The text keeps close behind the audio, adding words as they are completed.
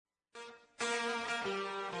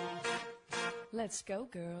Let's go,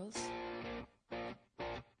 girls.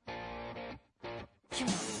 Come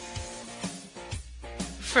on.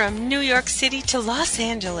 From New York City to Los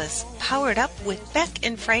Angeles, Powered Up with Beck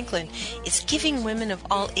and Franklin is giving women of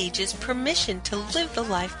all ages permission to live the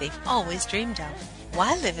life they've always dreamed of.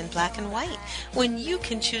 Why live in black and white when you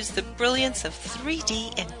can choose the brilliance of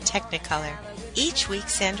 3D and Technicolor? Each week,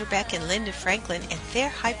 Sandra Beck and Linda Franklin and their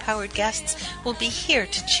high-powered guests will be here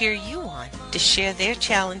to cheer you on, to share their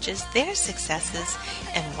challenges, their successes,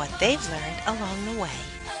 and what they've learned along the way.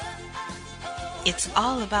 It's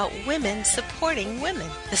all about women supporting women.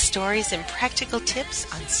 The stories and practical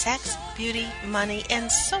tips on sex, beauty, money, and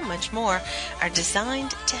so much more are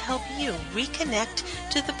designed to help you reconnect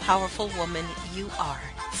to the powerful woman you are.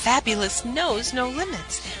 Fabulous knows no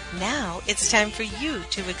limits. Now it's time for you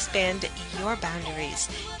to expand your boundaries.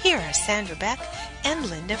 Here are Sandra Beck and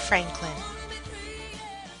Linda Franklin.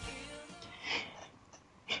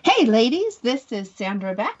 Hey ladies, this is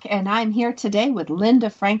Sandra Beck and I'm here today with Linda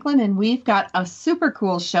Franklin, and we've got a super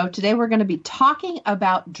cool show. Today we're going to be talking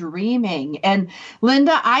about dreaming. And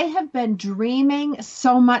Linda, I have been dreaming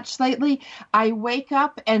so much lately. I wake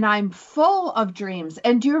up and I'm full of dreams.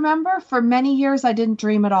 And do you remember, for many years I didn't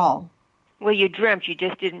dream at all? Well, you dreamt. You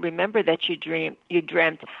just didn't remember that you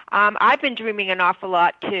dreamt. I've been dreaming an awful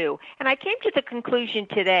lot, too. And I came to the conclusion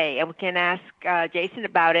today, and we can ask Jason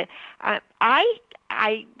about it.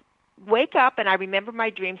 I wake up and I remember my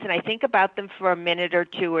dreams, and I think about them for a minute or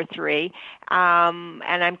two or three, and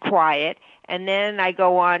I'm quiet. And then I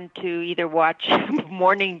go on to either watch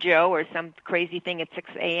Morning Joe or some crazy thing at 6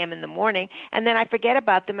 a.m. in the morning, and then I forget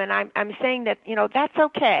about them. And I'm saying that, that's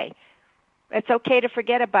okay. It's okay to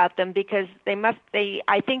forget about them because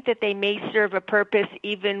I think that they may serve a purpose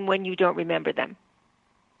even when you don't remember them.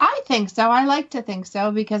 I think so. I like to think so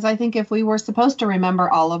because I think if we were supposed to remember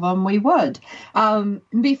all of them, we would.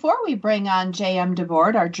 Before we bring on J.M.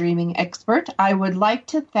 DeBoard, our dreaming expert, I would like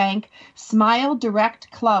to thank Smile Direct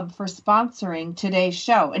Club for sponsoring today's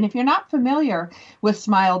show. And if you're not familiar with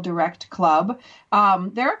Smile Direct Club,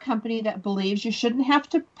 they're a company that believes you shouldn't have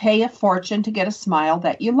to pay a fortune to get a smile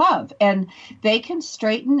that you love. And they can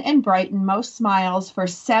straighten and brighten most smiles for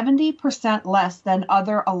 70% less than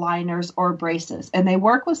other aligners or braces. And they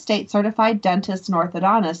work with state-certified dentists and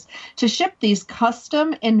orthodontists to ship these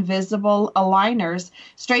custom invisible aligners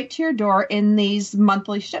straight to your door in these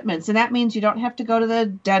monthly shipments. And that means you don't have to go to the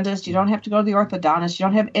dentist, you don't have to go to the orthodontist, you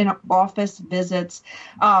don't have in-office visits,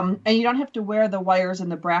 and you don't have to wear the wires and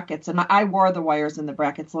the brackets. And I wore the wires and the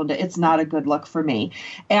brackets, Linda. It's not a good look for me.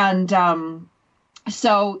 And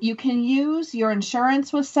so you can use your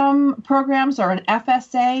insurance with some programs or an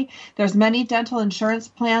FSA. There's many dental insurance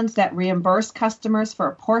plans that reimburse customers for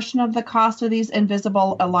a portion of the cost of these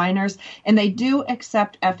invisible aligners, and they do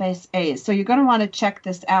accept FSAs. So you're going to want to check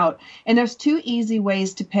this out. And there's two easy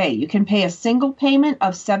ways to pay. You can pay a single payment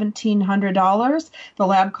of $1,700. The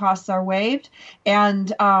lab costs are waived.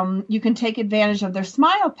 And you can take advantage of their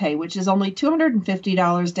Smile Pay, which is only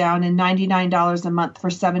 $250 down and $99 a month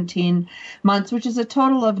for 17 months, which is a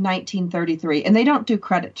total of $1,933, and they don't do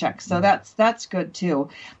credit checks, so that's good too.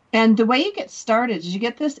 And the way you get started is you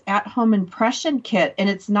get this at-home impression kit, and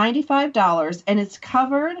it's $95, and it's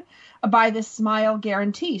covered by the Smile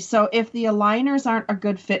Guarantee. So if the aligners aren't a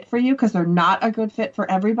good fit for you, because they're not a good fit for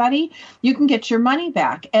everybody, you can get your money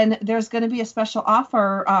back. And there's going to be a special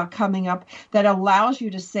offer coming up that allows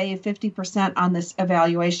you to save 50% on this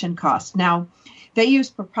evaluation cost. Now, they use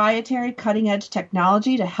proprietary cutting-edge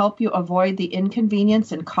technology to help you avoid the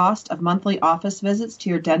inconvenience and cost of monthly office visits to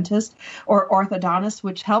your dentist or orthodontist,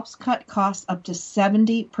 which helps cut costs up to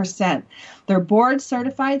 70%. They're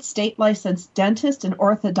board-certified, state-licensed dentists and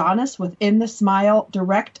orthodontists within the Smile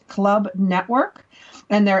Direct Club network,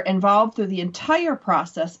 and they're involved through the entire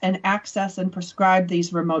process and access and prescribe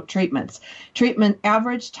these remote treatments. Treatment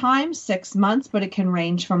average time, 6 months, but it can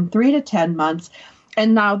range from 3 to 10 months.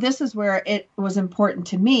 And now this is where it was important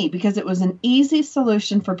to me because it was an easy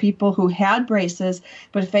solution for people who had braces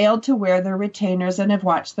but failed to wear their retainers and have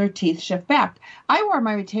watched their teeth shift back. I wore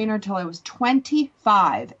my retainer until I was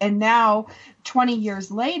 25, and now 20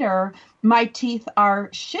 years later, my teeth are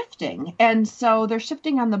shifting. And so they're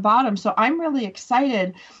shifting on the bottom. So I'm really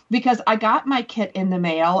excited because I got my kit in the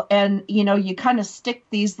mail, and, you kind of stick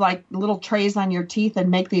these like little trays on your teeth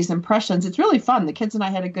and make these impressions. It's really fun. The kids and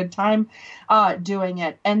I had a good time doing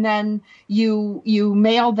it. And then you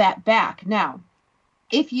mail that back. Now,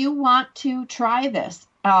 if you want to try this,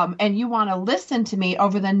 and you want to listen to me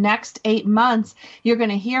over the next 8 months, you're going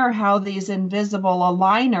to hear how these invisible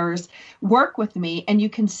aligners work with me, and you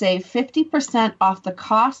can save 50% off the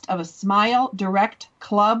cost of a Smile Direct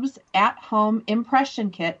Club's at-home impression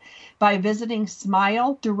kit by visiting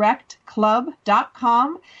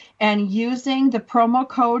SmileDirectClub.com and using the promo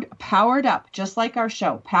code Powered Up, just like our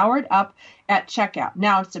show, Powered Up, at checkout.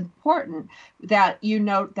 Now, it's important that you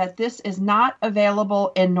note that this is not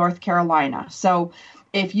available in North Carolina. So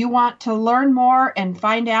if you want to learn more and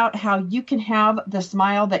find out how you can have the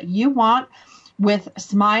smile that you want, with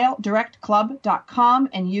SmileDirectClub.com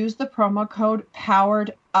and use the promo code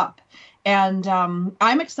Powered Up. And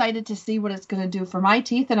I'm excited to see what it's going to do for my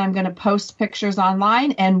teeth, and I'm going to post pictures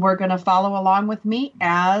online, and we're going to follow along with me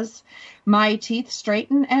as my teeth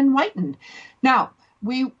straighten and whiten. Now,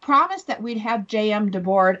 we promised that we'd have J.M.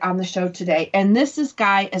 DeBoard on the show today, and this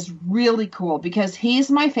guy is really cool because he's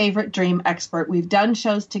my favorite dream expert. We've done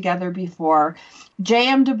shows together before.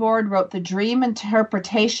 J.M. DeBoard wrote the Dream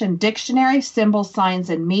Interpretation Dictionary, Symbols, Signs,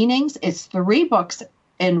 and Meanings. It's 3 books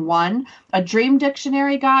in one, a dream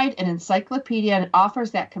dictionary guide, an encyclopedia, and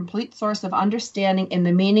offers that complete source of understanding in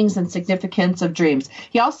the meanings and significance of dreams.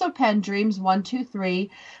 He also penned Dreams 1, 2,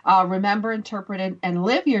 3, Remember, Interpret, and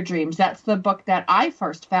Live Your Dreams. That's the book that I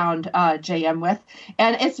first found JM with,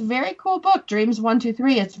 and it's a very cool book, Dreams 1, 2,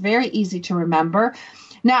 3. It's very easy to remember.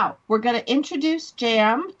 Now, we're going to introduce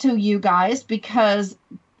JM to you guys because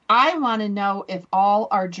I want to know if all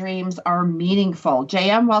our dreams are meaningful.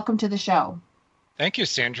 JM, welcome to the show. Thank you,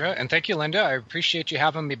 Sandra, and thank you, Linda. I appreciate you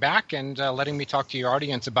having me back and letting me talk to your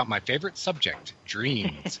audience about my favorite subject,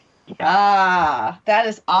 dreams. That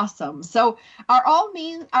is awesome. So are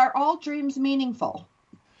all dreams meaningful?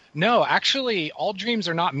 No, actually, all dreams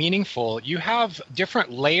are not meaningful. You have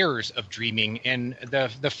different layers of dreaming, and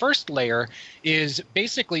the first layer is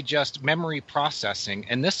basically just memory processing,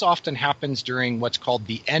 and this often happens during what's called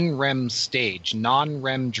the NREM stage,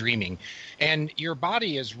 non-REM dreaming. And your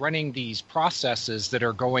body is running these processes that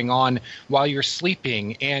are going on while you're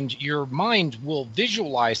sleeping, and your mind will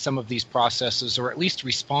visualize some of these processes or at least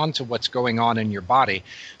respond to what's going on in your body.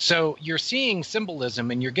 So you're seeing symbolism,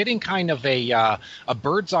 and you're getting kind of a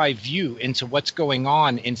bird's eye view into what's going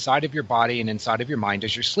on inside of your body and inside of your mind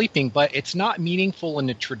as you're sleeping, but it's not meaningful in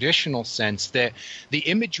the traditional sense that the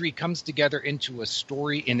imagery comes together into a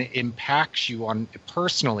story and it impacts you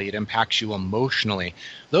personally, it impacts you emotionally.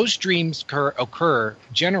 Those dreams occur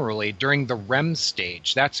generally during the REM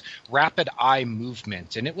stage. That's rapid eye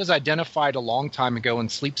movement. And it was identified a long time ago in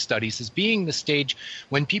sleep studies as being the stage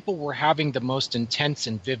when people were having the most intense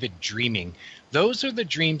and vivid dreaming. Those are the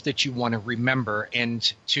dreams that you want to remember and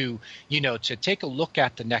to take a look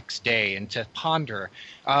at the next day and to ponder,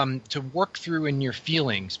 to work through in your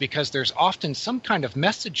feelings, because there's often some kind of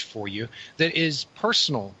message for you that is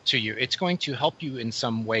personal to you. It's going to help you in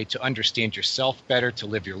some way to understand yourself better, to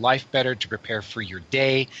live your life better, to prepare for your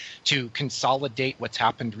day, to consolidate what's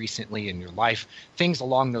happened recently in your life, things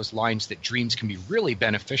along those lines that dreams can be really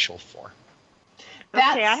beneficial for.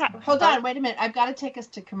 Hold on, wait a minute. I've got to take us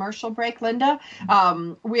to commercial break, Linda.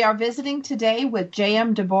 We are visiting today with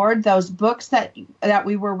J.M. DeBoard. Those books that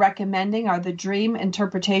we were recommending are the Dream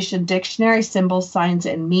Interpretation Dictionary, Symbols, Signs,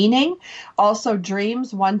 and Meaning. Also,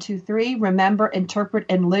 Dreams 1, 2, 3, Remember, Interpret,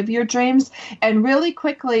 and Live Your Dreams. And really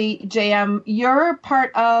quickly, J.M., you're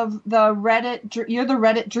part of the Reddit. You're the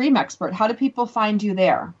Reddit Dream Expert. How do people find you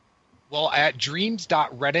there? Well, at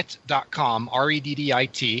dreams.reddit.com,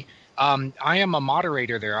 REDDIT. I am a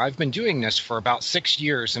moderator there. I've been doing this for about 6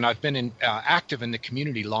 years, and I've been active in the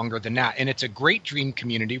community longer than that. And it's a great dream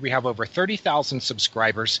community. We have over 30,000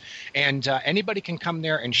 subscribers, and anybody can come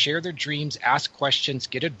there and share their dreams, ask questions,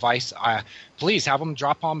 get advice. Please have them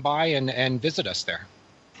drop on by and visit us there.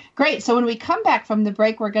 Great. So when we come back from the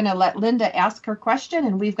break, we're going to let Linda ask her question,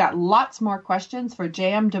 and we've got lots more questions for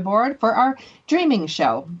J.M. DeBoard for our dreaming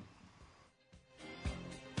show.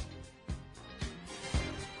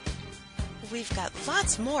 We've got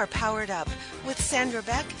lots more Powered Up with Sandra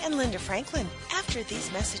Beck and Linda Franklin after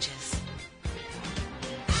these messages.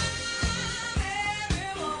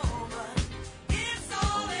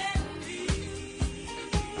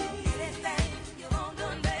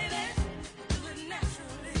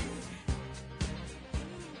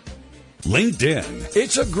 LinkedIn.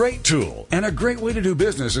 It's a great tool and a great way to do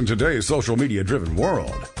business in today's social media driven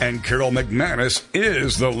world. And Carol McManus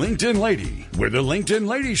is the LinkedIn Lady with the LinkedIn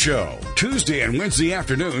Lady Show, Tuesday and Wednesday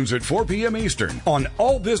afternoons at 4 p.m. Eastern on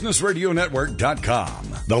allbusinessradionetwork.com.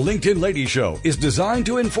 The LinkedIn Lady Show is designed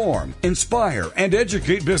to inform, inspire, and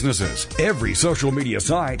educate businesses. Every social media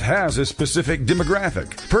site has a specific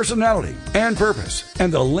demographic, personality, and purpose.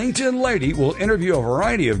 And the LinkedIn Lady will interview a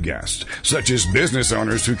variety of guests, such as business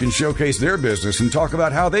owners who can showcase their business and talk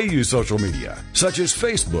about how they use social media, such as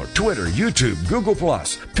Facebook, Twitter, YouTube, Google+,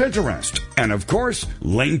 Pinterest, and of course,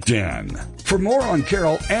 LinkedIn. For more on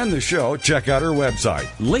Carol and the show, check out her website,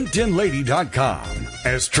 LinkedInLady.com.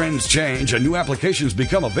 As trends change and new applications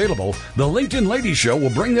become available, the LinkedIn Lady Show will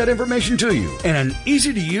bring that information to you in an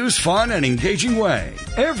easy-to-use, fun, and engaging way.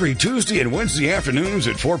 Every Tuesday and Wednesday afternoons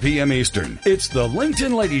at 4 p.m. Eastern, it's the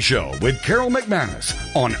LinkedIn Lady Show with Carol McManus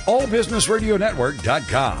on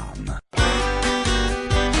AllBusinessRadioNetwork.com.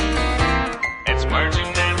 It's words you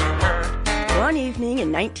never heard. One evening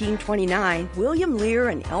in 1929, William Lear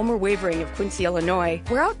and Elmer Wavering of Quincy, Illinois,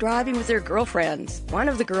 were out driving with their girlfriends. One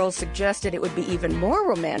of the girls suggested it would be even more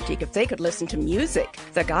romantic if they could listen to music.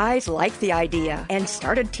 The guys liked the idea and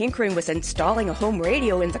started tinkering with installing a home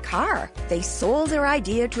radio in the car. They sold their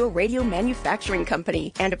idea to a radio manufacturing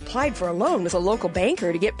company and applied for a loan with a local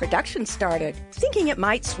banker to get production started. Thinking it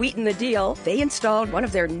might sweeten the deal, they installed one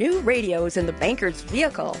of their new radios in the banker's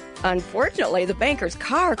vehicle. Unfortunately, the banker's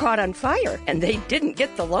car caught on fire, and they didn't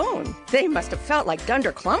get the loan. They must have felt like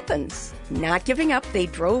Dunder Clumpins. Not giving up, they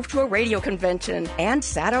drove to a radio convention and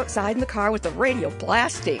sat outside in the car with the radio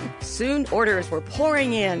blasting. Soon orders were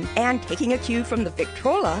pouring in, and taking a cue from the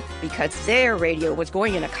Victrola, because their radio was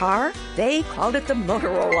going in a car, they called it the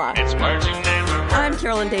Motorola. It's words you never heard. I'm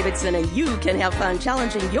Carolyn Davidson, and you can have fun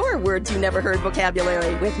challenging your words you never heard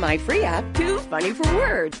vocabulary with my free app, Too Funny for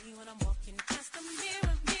Words.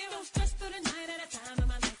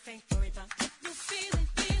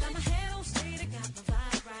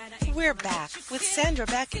 We're back with Sandra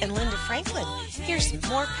Beck and Linda Franklin. Here's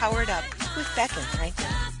more Powered Up with Beck and Franklin.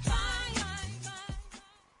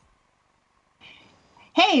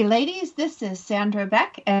 Hey, ladies, this is Sandra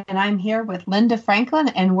Beck, and I'm here with Linda Franklin,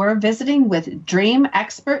 and we're visiting with dream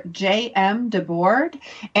expert J.M. DeBoard.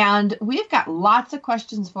 And we've got lots of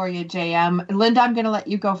questions for you, J.M. Linda, I'm going to let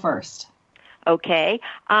you go first. Okay.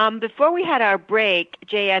 Before we had our break,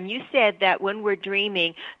 JM, you said that when we're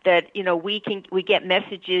dreaming, that we get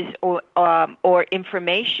messages or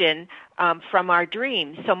information from our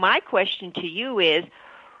dreams. So my question to you is,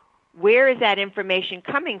 where is that information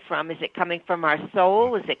coming from? Is it coming from our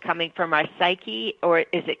soul? Is it coming from our psyche? Or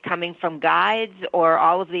is it coming from guides? Or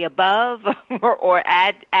all of the above? or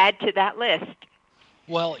add to that list?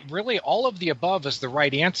 Well, really, all of the above is the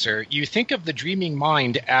right answer. You think of the dreaming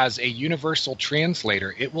mind as a universal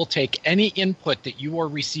translator. It will take any input that you are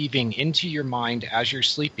receiving into your mind as you're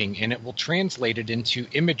sleeping, and it will translate it into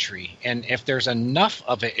imagery. And if there's enough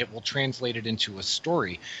of it, it will translate it into a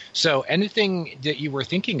story. So anything that you were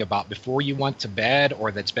thinking about before you went to bed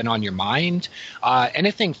or that's been on your mind,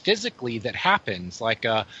 anything physically that happens, like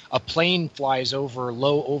a plane flies over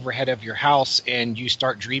low overhead of your house and you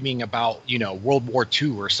start dreaming about, World War II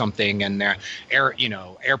or something, and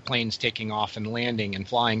airplanes taking off and landing and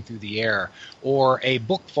flying through the air, or a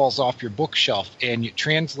book falls off your bookshelf and it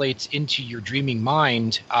translates into your dreaming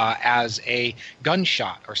mind as a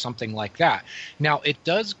gunshot or something like that. Now, it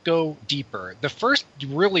does go deeper. The first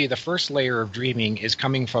layer of dreaming is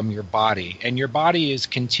coming from your body, and your body is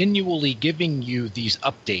continually giving you these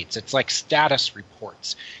updates. It's like status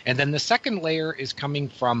reports. And then the second layer is coming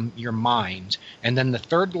from your mind, and then the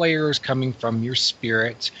third layer is coming from your spirit,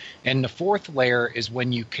 and the fourth layer is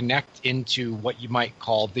when you connect into what you might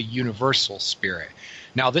call the universal spirit.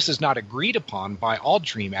 Now, this is not agreed upon by all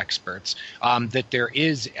dream experts, that there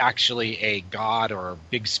is actually a God or a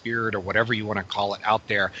big spirit or whatever you want to call it out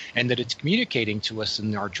there, and that it's communicating to us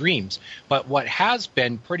in our dreams. But what has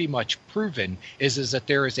been pretty much proven is that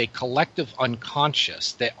there is a collective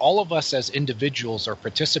unconscious, that all of us as individuals are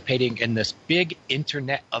participating in this big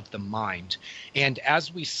internet of the mind. And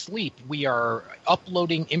as we sleep, we are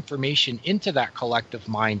uploading information into that collective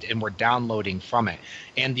mind, and we're downloading from it.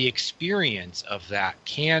 And the experience of that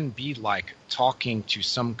can be like talking to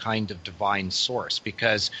some kind of divine source,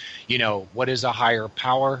 because, what is a higher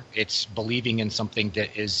power? It's believing in something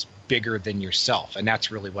that is bigger than yourself, and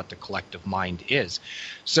that's really what the collective mind is.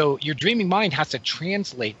 So your dreaming mind has to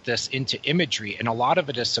translate this into imagery, and a lot of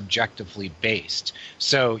it is subjectively based.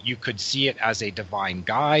 So you could see it as a divine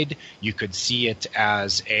guide, you could see it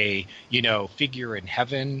as a figure in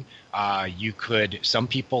heaven, Some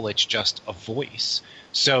people, it's just a voice.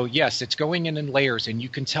 So yes, it's going in layers, and you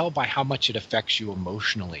can tell by how much it affects you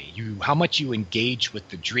emotionally, how much you engage with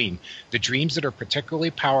the dream. The dreams that are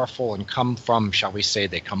particularly powerful and come from, shall we say,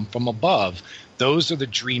 they come from above, those are the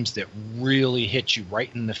dreams that really hit you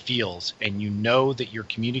right in the feels, and you know that you're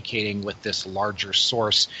communicating with this larger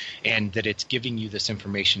source and that it's giving you this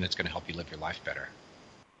information that's going to help you live your life better.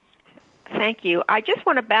 Thank you. I just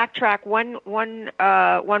want to backtrack one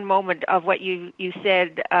moment of what you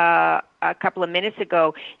said a couple of minutes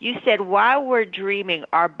ago. You said while we're dreaming,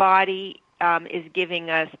 our body is giving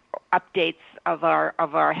us updates of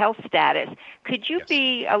our health status. Could you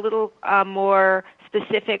be a little more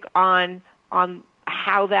specific on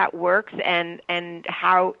how that works and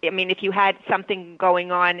how, I mean, if you had something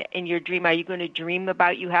going on in your dream, are you going to dream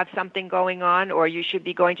about you have something going on, or you should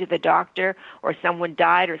be going to the doctor, or someone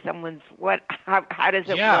died, or someone's what? How does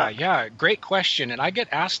it work? Yeah, great question. And I get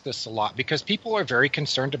asked this a lot because people are very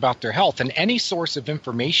concerned about their health, and any source of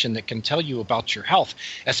information that can tell you about your health,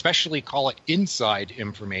 especially call it inside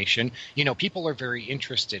information, people are very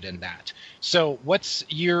interested in that. So what's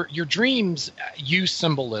your dreams use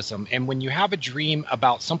symbolism, and when you have a dream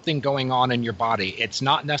about something going on in your body, it's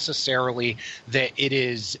not necessarily that it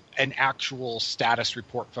is an actual status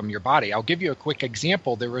report from your body. I'll give you a quick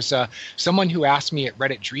example. There was someone who asked me at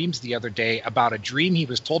Reddit Dreams the other day about a dream he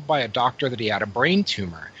was told by a doctor that he had a brain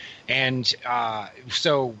tumor. And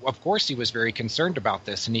so, of course, he was very concerned about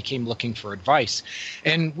this, and he came looking for advice.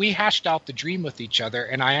 And we hashed out the dream with each other,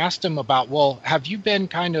 and I asked him about, well, have you been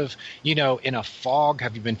kind of, in a fog?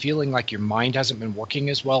 Have you been feeling like your mind hasn't been working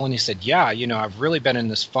as well? And he said, yeah, I've really been in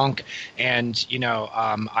this funk, and,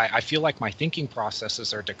 I feel like my thinking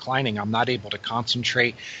processes are declining. I'm not able to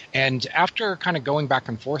concentrate. And after kind of going back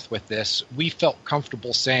and forth with this, we felt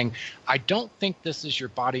comfortable saying, I don't think this is your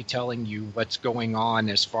body telling you what's going on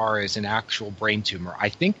as far as an actual brain tumor. I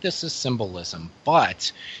think this is symbolism,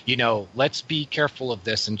 but, let's be careful of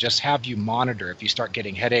this and just have you monitor. If you start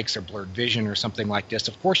getting headaches or blurred vision or something like this,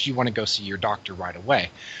 of course you want to go see your doctor right away.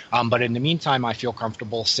 But in the meantime, I feel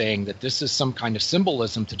comfortable saying that this is some kind of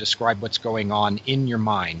symbolism to describe what's going on in your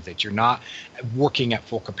mind, that you're not working at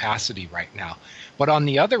full capacity right now. But on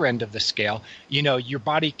the other end of the scale, your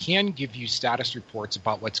body can give you status reports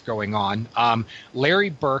about what's going on.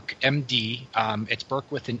 Larry Burke, MD, it's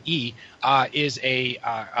Burke with an E, he's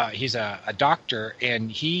a doctor,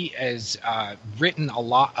 and he has written a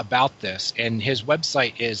lot about this. And his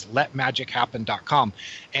website is letmagichappen.com.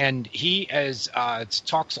 And he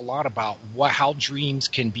talks a lot about how dreams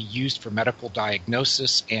can be used for medical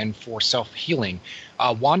diagnosis and for self-healing.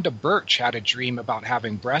 Wanda Birch had a dream about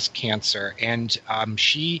having breast cancer, and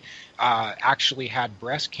she actually had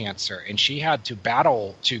breast cancer, and she had to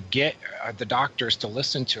battle to get the doctors to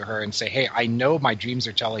listen to her and say, hey, I know my dreams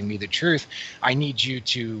are telling me the truth. I need you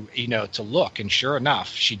to look. And sure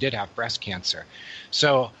enough, she did have breast cancer.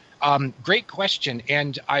 So great question.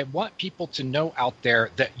 And I want people to know out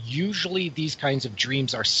there that usually these kinds of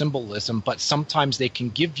dreams are symbolism, but sometimes they can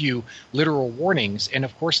give you literal warnings. And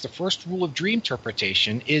of course, the first rule of dream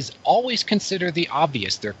interpretation is always consider the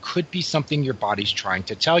obvious. There could be something your body's trying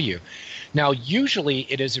to tell you. Now, usually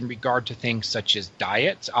it is in regard to things such as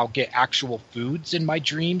diet. I'll get actual foods in my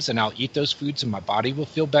dreams, and I'll eat those foods and my body will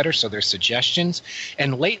feel better. So there's suggestions.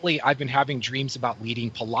 And lately I've been having dreams about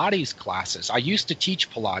leading Pilates classes. I used to teach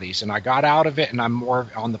Pilates, and I got out of it, and I'm more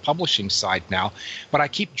on the publishing side now. But I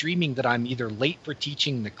keep dreaming that I'm either late for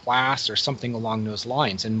teaching the class or something along those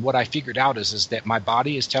lines. And what I figured out is that my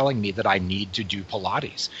body is telling me that I need to do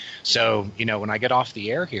Pilates. So, when I get off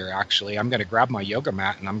the air here, actually, I'm going to grab my yoga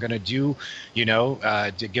mat and I'm going to do,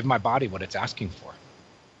 to give my body what it's asking for.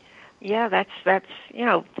 Yeah, that's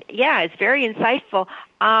it's very insightful.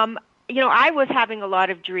 I was having a lot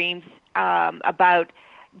of dreams about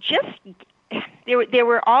just there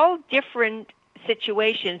were all different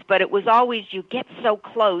situations, but it was always you get so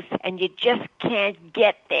close and you just can't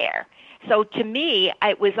get there. So to me,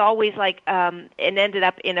 it was always like it ended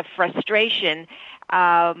up in a frustration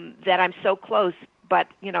that I'm so close, but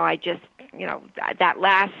I just that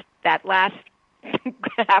last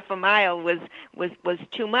half a mile was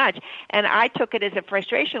too much, and I took it as a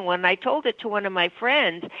frustration. When I told it to one of my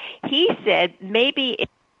friends, he said maybe it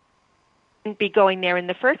shouldn't be going there in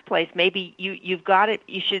the first place. Maybe you've got it.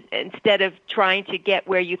 You should, instead of trying to get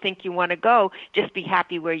where you think you want to go, just be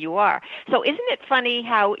happy where you are. So isn't it funny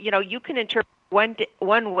how you can interpret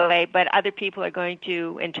one way, but other people are going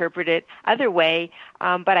to interpret it other way.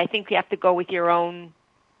 But I think you have to go with your own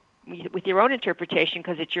interpretation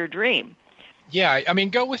because it's your dream. Yeah,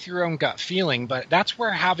 go with your own gut feeling, but that's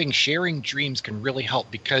where sharing dreams can really help,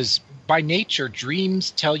 because by nature,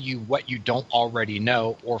 dreams tell you what you don't already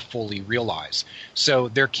know or fully realize. So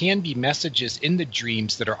there can be messages in the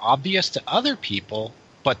dreams that are obvious to other people,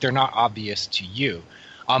 but they're not obvious to you.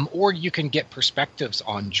 Or you can get perspectives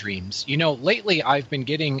on dreams. Lately I've been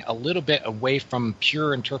getting a little bit away from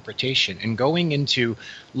pure interpretation and going into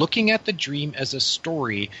looking at the dream as a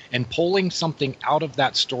story and pulling something out of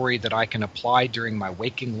that story that I can apply during my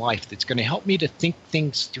waking life that's going to help me to think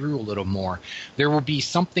things through a little more. There will be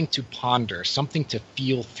something to ponder, something to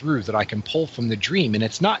feel through that I can pull from the dream. And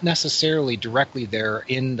it's not necessarily directly there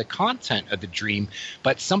in the content of the dream,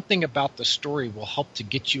 but something about the story will help to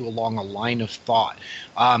get you along a line of thought.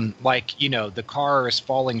 The car is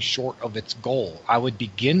falling short of its goal. I would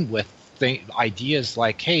begin with ideas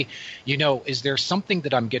like, hey, is there something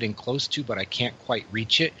that I'm getting close to, but I can't quite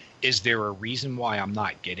reach it? Is there a reason why I'm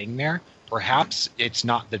not getting there? Perhaps it's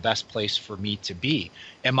not the best place for me to be.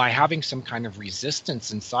 Am I having some kind of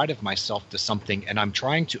resistance inside of myself to something and I'm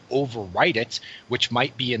trying to override it, which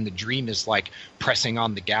might be in the dream is like pressing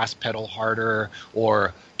on the gas pedal harder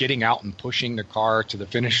or getting out and pushing the car to the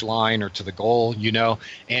finish line or to the goal,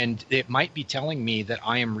 and it might be telling me that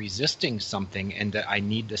I am resisting something and that I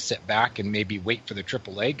need to sit back and maybe wait for the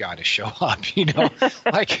AAA guy to show up,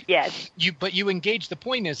 Yes. But you engage, the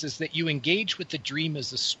point is that you engage with the dream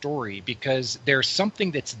as a story because there's something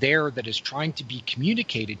that's there that is trying to be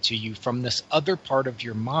communicated to you from this other part of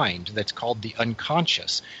your mind that's called the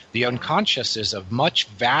unconscious. The unconscious is a much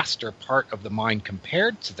vaster part of the mind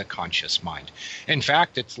compared to the conscious mind. In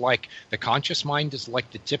fact, it's like the conscious mind is like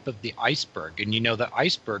the tip of the iceberg. And the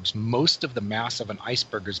icebergs, most of the mass of an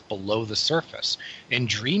iceberg is below the surface. In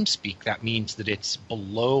dream speak, that means that it's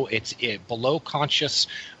below conscious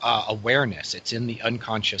awareness. It's in the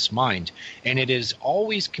unconscious mind. And it is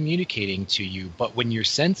always communicating to you. But when your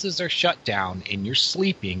senses are shut down and you're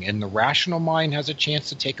sleeping and the rational mind has a chance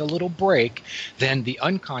to take a little break, then the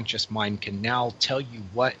unconscious mind can now tell you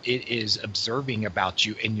what it is observing about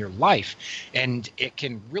you in your life. And it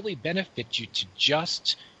can really benefit you to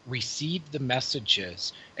just receive the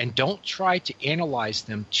messages and don't try to analyze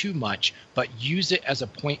them too much, but use it as a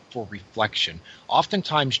point for reflection.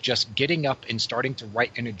 Oftentimes just getting up and starting to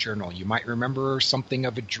write in a journal. You might remember something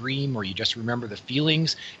of a dream or you just remember the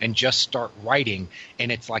feelings and just start writing.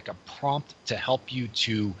 And it's like a prompt to help you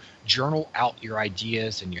to journal out your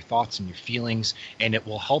ideas and your thoughts and your feelings. And it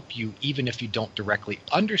will help you even if you don't directly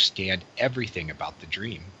understand everything about the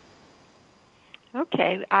dream.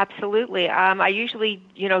 Okay, absolutely. I usually,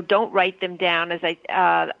 don't write them down as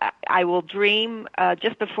I will dream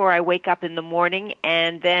just before I wake up in the morning,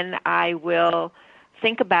 and then I will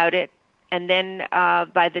think about it. And then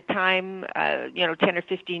by the time 10 or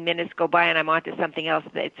 15 minutes go by and I'm on to something else,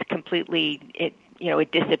 it's completely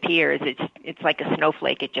it disappears. It's like a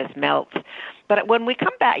snowflake. It just melts. But when we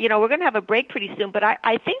come back, we're going to have a break pretty soon, but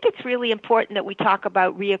I think it's really important that we talk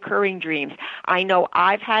about reoccurring dreams. I know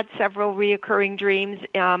I've had several reoccurring dreams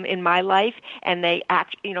in my life, and they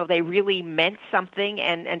they really meant something,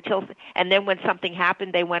 and then when something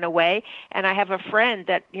happened, they went away. And I have a friend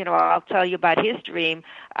that, I'll tell you about his dream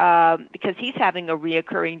because he's having a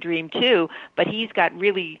reoccurring dream too, but he's got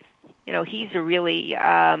really,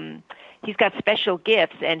 he's got special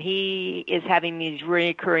gifts, and he is having these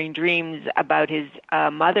recurring dreams about his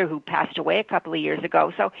mother who passed away a couple of years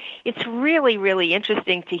ago. So it's really, really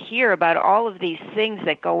interesting to hear about all of these things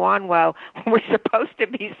that go on while we're supposed to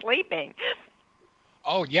be sleeping.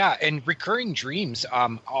 Oh, yeah. And recurring dreams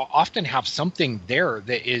often have something there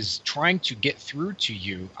that is trying to get through to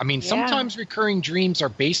you. I mean, sometimes recurring dreams are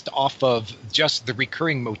based off of just the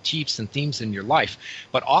recurring motifs and themes in your life.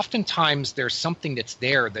 But oftentimes there's something that's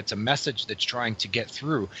there that's a message that's trying to get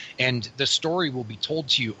through. And the story will be told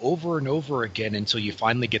to you over and over again until you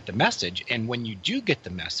finally get the message. And when you do get the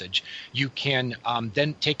message, you can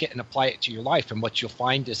then take it and apply it to your life. And what you'll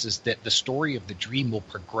find is that the story of the dream will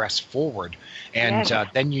progress forward. And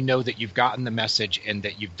then you know that you've gotten the message and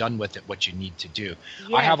that you've done with it what you need to do.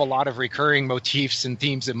 Yes. I have a lot of recurring motifs and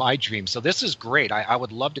themes in my dreams, so this is great. I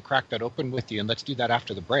would love to crack that open with you, and let's do that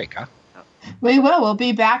after the break, huh? We will. We'll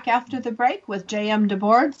be back after the break with J.M.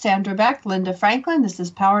 DeBoard, Sandra Beck, Linda Franklin. This is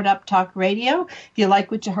Powered Up Talk Radio. If you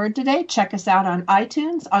like what you heard today, check us out on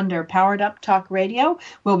iTunes under Powered Up Talk Radio.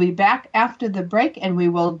 We'll be back after the break, and we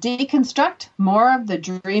will deconstruct more of the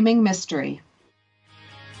dreaming mystery.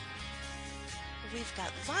 We've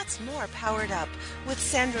got lots more Powered Up with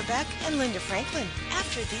Sandra Beck and Linda Franklin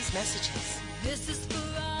after these messages. This is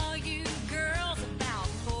for all you girls about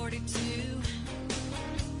 42.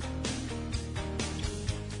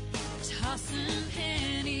 Tossing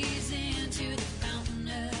pennies into the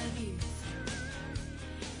fountain of youth.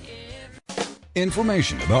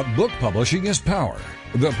 Information about book publishing is power.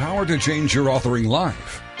 The power to change your authoring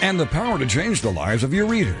life and the power to change the lives of your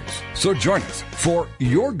readers. So join us for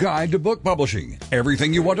Your Guide to Book Publishing.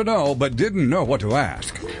 Everything you want to know but didn't know what to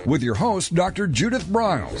ask. With your host, Dr. Judith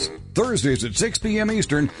Briles. Thursdays at 6 p.m.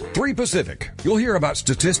 Eastern, 3 Pacific. You'll hear about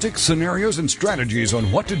statistics, scenarios, and strategies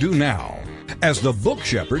on what to do now. As the book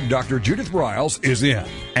shepherd, Dr. Judith Briles is in.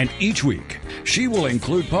 And each week, she will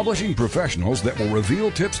include publishing professionals that will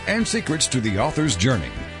reveal tips and secrets to the author's journey.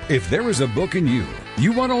 If there is a book in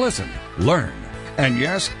you want to listen, learn, and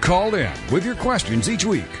yes, call in with your questions each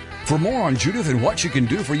week. For more on Judith and what she can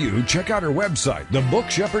do for you, check out her website,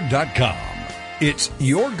 thebookshepherd.com. It's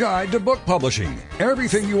Your Guide to Book Publishing.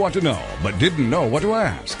 Everything you want to know but didn't know what to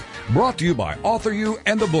ask. Brought to you by Author You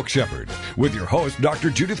and The Book Shepherd. With your host, Dr.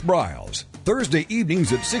 Judith Briles. Thursday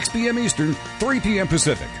evenings at 6 p.m. Eastern, 3 p.m.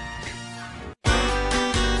 Pacific.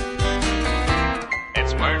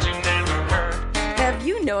 It's words you never heard. Have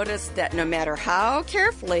you noticed that no matter how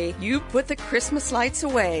carefully you put the Christmas lights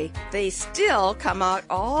away, they still come out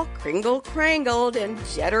all kringle-crangled and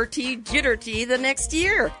jitterty the next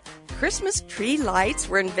year? Christmas tree lights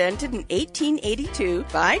were invented in 1882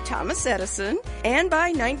 by Thomas Edison, and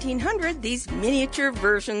by 1900, these miniature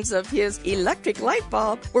versions of his electric light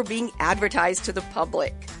bulb were being advertised to the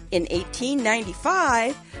public. In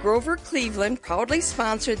 1895, Grover Cleveland proudly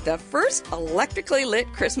sponsored the first electrically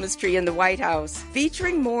lit Christmas tree in the White House,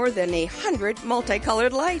 featuring more than 100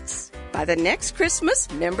 multicolored lights. By the next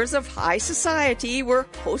Christmas, members of high society were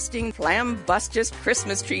hosting flambustious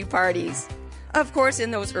Christmas tree parties. Of course,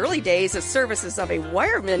 in those early days, the services of a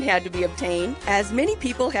wireman had to be obtained, as many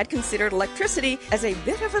people had considered electricity as a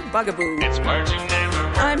bit of a bugaboo. It's words you never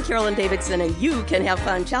heard. I'm Carolyn Davidson, and you can have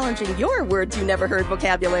fun challenging your words you never heard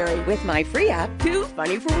vocabulary with my free app, Too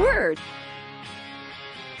Funny for Word.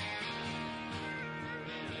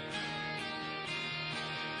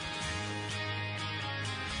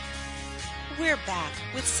 We're back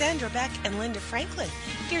with Sandra Beck and Linda Franklin.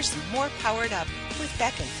 Here's more Powered Up with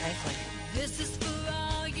Beck and Franklin. This is for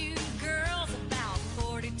all you girls about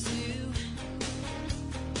 42.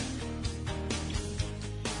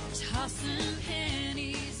 Tossing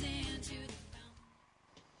pennies into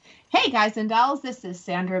the Hey guys and dolls, this is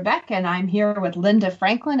Sandra Beck and I'm here with Linda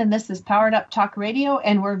Franklin and this is Powered Up Talk Radio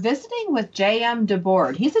and we're visiting with J.M.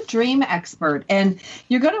 DeBoard. He's a dream expert and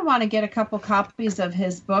you're going to want to get a couple copies of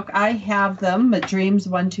his book. I have them, Dreams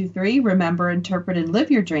 1, 2, 3, Remember, Interpret, and Live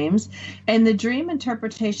Your Dreams, and the Dream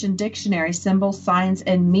Interpretation Dictionary, Symbols, Signs,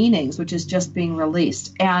 and Meanings, which is just being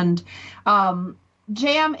released. And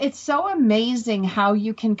Jam, it's so amazing how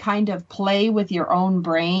you can kind of play with your own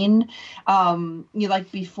brain, you like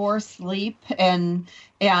before sleep and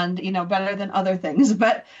you know, better than other things.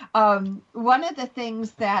 But one of the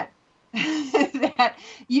things that that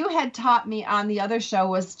you had taught me on the other show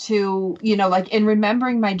was to, you know, like in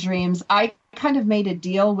remembering my dreams, I kind of made a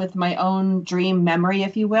deal with my own dream memory,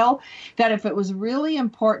 if you will, that if it was really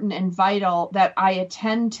important and vital that I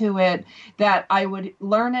attend to it, that I would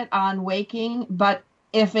learn it on waking. But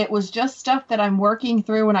if it was just stuff that I'm working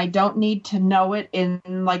through and I don't need to know it in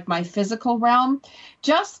like my physical realm,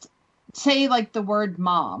 just say like the word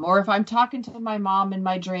mom, or if I'm talking to my mom in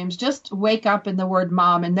my dreams, just wake up in the word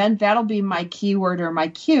mom, and then that'll be my keyword or my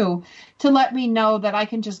cue to let me know that I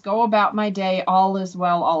can just go about my day. All is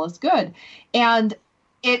well, all is good. And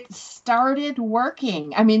it started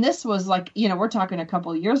working. I mean, this was like, you know, we're talking a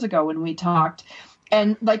couple of years ago when we talked.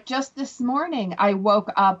 And like just this morning, I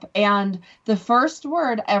woke up and the first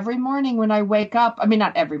word every morning when I wake up, I mean,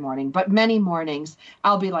 not every morning, but many mornings,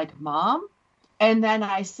 I'll be like, Mom. And then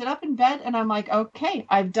I sit up in bed and I'm like, okay,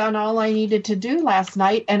 I've done all I needed to do last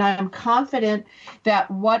night. And I'm confident that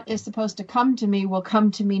what is supposed to come to me will come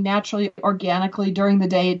to me naturally, organically during the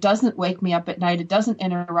day. It doesn't wake me up at night. It doesn't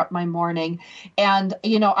interrupt my morning. And,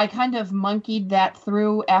 you know, I kind of monkeyed that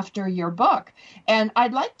through after your book. And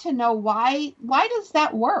I'd like to know why does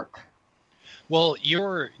that work? Well,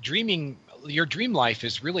 your dream life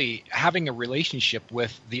is really having a relationship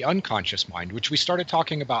with the unconscious mind, which we started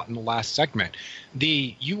talking about in the last segment.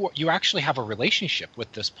 You actually have a relationship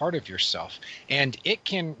with this part of yourself, and it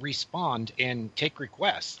can respond and take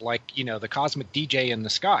requests, like, you know, the cosmic DJ in the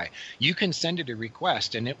sky. You can send it a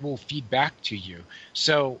request, and it will feed back to you.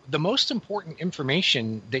 So the most important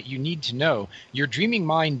information that you need to know, your dreaming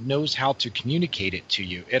mind knows how to communicate it to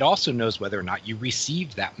you. It also knows whether or not you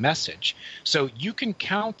received that message. So you can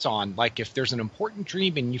count on, like, if there's an important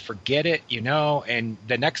dream and you forget it, you know, and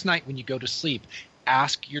the next night when you go to sleep,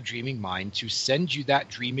 ask your dreaming mind to send you that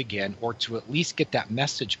dream again, or to at least get that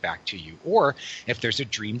message back to you. Or if there's a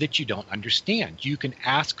dream that you don't understand, you can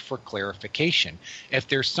ask for clarification. If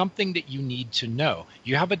there's something that you need to know,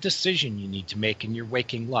 you have a decision you need to make in your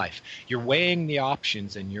waking life, you're weighing the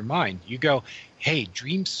options in your mind, you go, hey,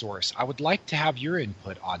 Dream Source, I would like to have your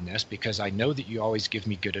input on this because I know that you always give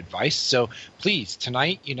me good advice. So please,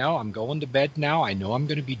 tonight, I'm going to bed now. I know I'm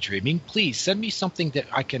going to be dreaming. Please send me something that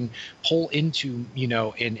I can pull into,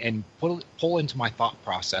 and pull into my thought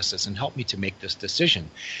processes and help me to make this decision.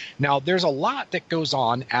 Now, there's a lot that goes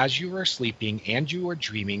on as you are sleeping and you are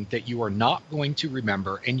dreaming that you are not going to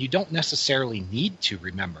remember, and you don't necessarily need to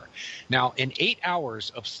remember. Now, in 8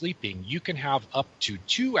 hours of sleeping, you can have up to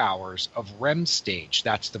 2 hours of REM stage.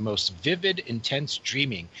 That's the most vivid, intense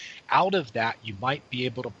dreaming. Out of that, you might be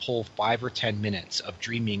able to pull 5 or 10 minutes of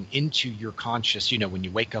dreaming into your conscious, when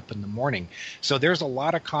you wake up in the morning. So there's a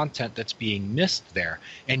lot of content that's being missed there,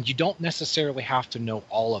 and you don't necessarily have to know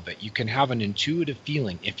all of it. You can have an intuitive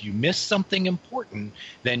feeling. If you miss something important,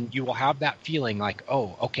 then you will have that feeling like,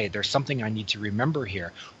 oh, okay, there's something I need to remember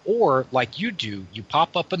here. Or like you do, you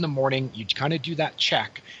pop up in the morning, you kind of do that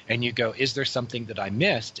check, and you go, is there something that I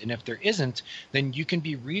missed? And if there isn't, then you can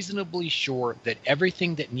be reasonably sure that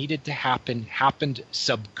everything that needed to happen happened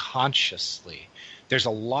subconsciously. There's a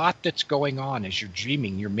lot that's going on as you're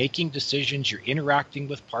dreaming. You're making decisions. You're interacting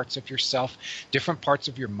with parts of yourself, different parts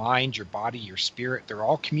of your mind, your body, your spirit. They're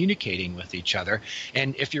all communicating with each other.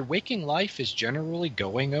 And if your waking life is generally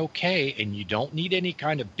going okay and you don't need any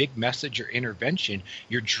kind of big message or intervention,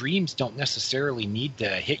 your dreams don't necessarily need to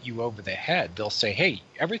hit you over the head. They'll say, hey,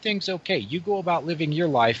 everything's okay. You go about living your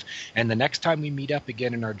life, and the next time we meet up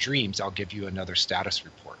again in our dreams, I'll give you another status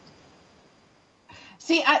report.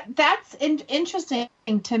 See, that's interesting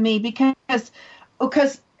to me because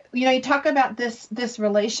you talk about this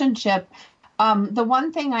relationship. The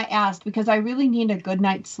one thing I asked, because I really need a good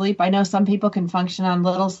night's sleep. I know some people can function on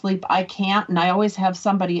little sleep. I can't, and I always have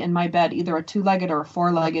somebody in my bed, either a 2-legged or a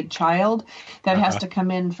 4-legged child that has to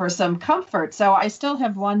come in for some comfort. So I still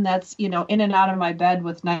have one that's, in and out of my bed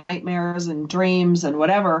with nightmares and dreams and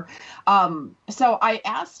whatever. So I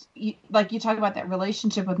asked, like you talk about that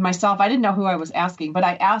relationship with myself. I didn't know who I was asking, but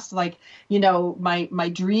I asked, my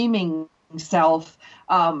dreaming self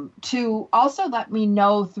to also let me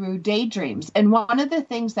know through daydreams. And one of the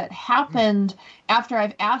things that happened after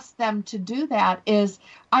I've asked them to do that is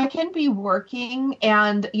I can be working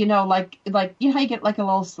and, like how you get like a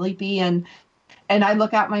little sleepy and I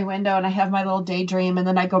look out my window and I have my little daydream and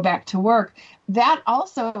then I go back to work. That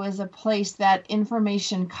also is a place that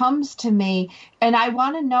information comes to me. And I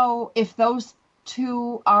want to know if those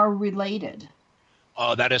two are related.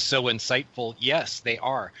 Oh, that is so insightful. Yes, they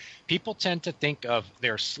are. People tend to think of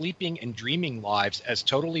their sleeping and dreaming lives as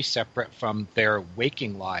totally separate from their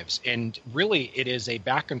waking lives. And really, it is a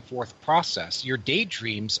back and forth process. Your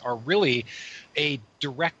daydreams are really a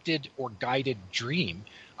directed or guided dream.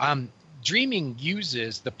 Dreaming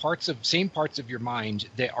uses the same parts of your mind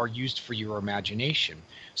that are used for your imagination.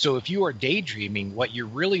 So if you are daydreaming, what you're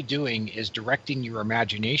really doing is directing your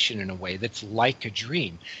imagination in a way that's like a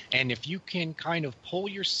dream. And if you can kind of pull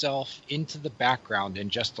yourself into the background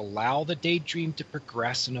and just allow the daydream to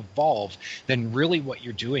progress and evolve, then really what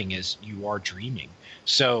you're doing is you are dreaming.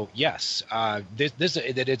 So yes, that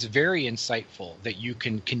it's very insightful that you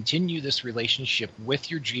can continue this relationship with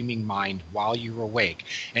your dreaming mind while you're awake,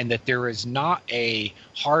 and that there is not a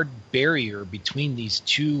hard barrier between these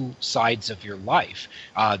two sides of your life,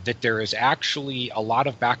 that there is actually a lot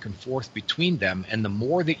of back and forth between them. And the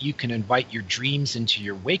more that you can invite your dreams into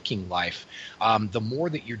your waking life, the more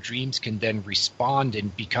that your dreams can then respond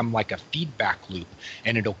and become like a feedback loop,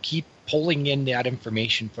 and it'll keep pulling in that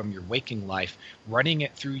information from your waking life, running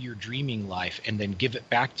it through your dreaming life, and then give it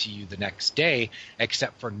back to you the next day,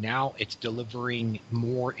 except for now it's delivering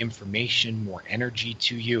more information, more energy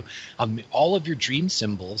to you. All of your dream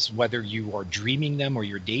symbols, whether you are dreaming them or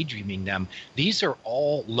you're daydreaming them, these are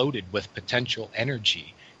all loaded with potential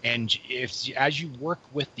energy. And as you work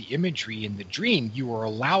with the imagery in the dream, you are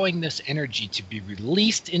allowing this energy to be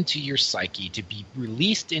released into your psyche, to be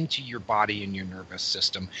released into your body and your nervous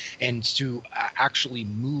system, and to actually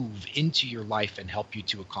move into your life and help you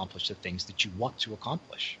to accomplish the things that you want to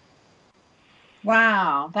accomplish.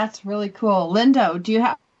 Wow, that's really cool. Linda,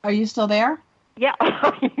 are you still there? Yeah,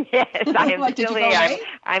 yes, I am Like, still did you go here. away?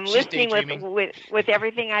 I'm She's listening daydreaming. with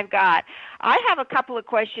everything I've got. I have a couple of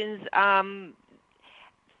questions.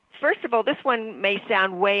 First of all, this one may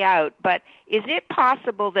sound way out, but is it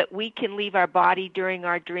possible that we can leave our body during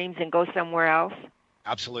our dreams and go somewhere else?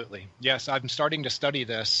 Absolutely. Yes, I'm starting to study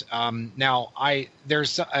this. Now,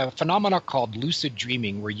 there's a phenomena called lucid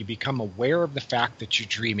dreaming where you become aware of the fact that you're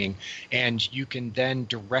dreaming and you can then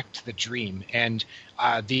direct the dream. And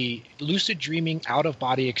the lucid dreaming,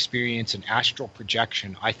 out-of-body experience, and astral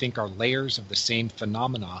projection, I think, are layers of the same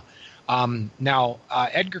phenomena. Now,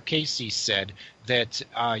 Edgar Cayce said that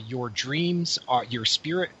your dreams, your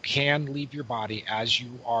spirit can leave your body as you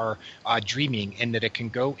are dreaming, and that it can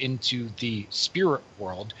go into the spirit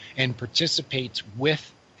world and participate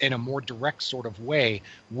in a more direct sort of way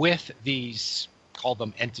with these, call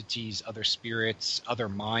them entities, other spirits, other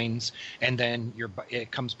minds, and then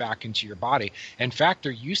it comes back into your body. In fact,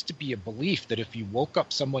 there used to be a belief that if you woke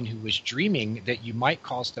up someone who was dreaming, that you might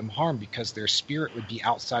cause them harm because their spirit would be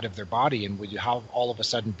outside of their body and would all of a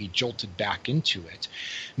sudden be jolted back into it.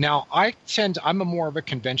 Now, I'm a more of a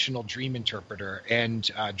conventional dream interpreter and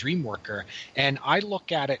dream worker, and I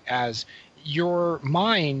look at it as your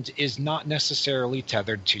mind is not necessarily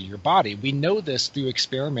tethered to your body. We know this through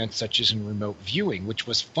experiments such as in remote viewing, which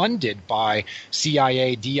was funded by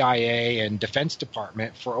CIA, DIA, and Defense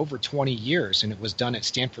Department for over 20 years, and it was done at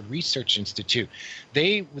Stanford Research Institute.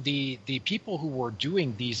 The people who were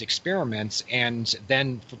doing these experiments and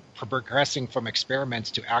then progressing from experiments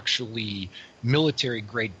to actually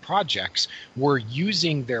military-grade projects were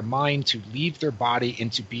using their mind to leave their body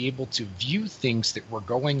and to be able to view things that were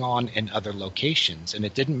going on in other locations. And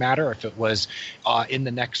it didn't matter if it was in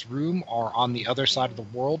the next room or on the other side of the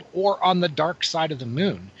world or on the dark side of the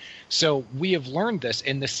moon. So we have learned this,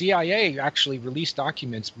 and the CIA actually released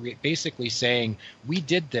documents basically saying, we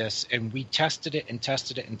did this and we tested it and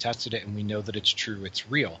tested it and tested it, and we know that it's true, it's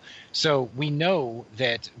real. So we know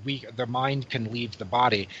that the mind can leave the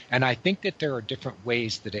body, and I think that there are different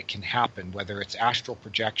ways that it can happen, whether it's astral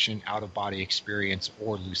projection, out-of-body experience,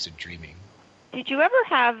 or lucid dreaming. Did you ever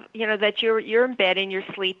have, that you're in bed and you're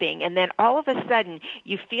sleeping, and then all of a sudden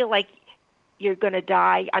you feel like you're going to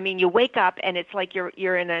die? I mean, you wake up and it's like you're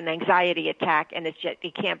in an anxiety attack, and it's just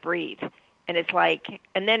you can't breathe, and it's like,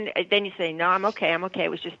 and then you say, no, I'm okay,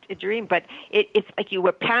 it was just a dream, but it's like you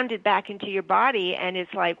were pounded back into your body, and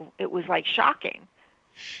it was like shocking.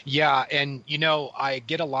 Yeah, and I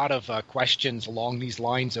get a lot of questions along these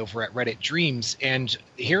lines over at Reddit Dreams, and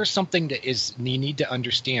here's something that you need to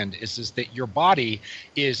understand is that your body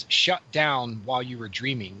is shut down while you were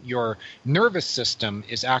dreaming. Your nervous system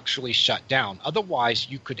is actually shut down. Otherwise,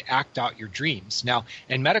 you could act out your dreams. Now,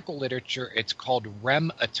 in medical literature, it's called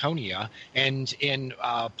REM atonia, and in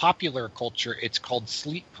popular culture, it's called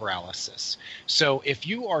sleep paralysis. So if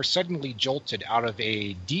you are suddenly jolted out of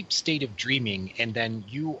a deep state of dreaming and then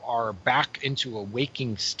you are back into a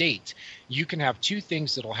waking state, you can have two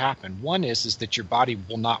things that will happen. One is that your body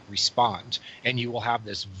will not respond, and you will have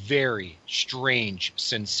this very strange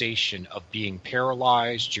sensation of being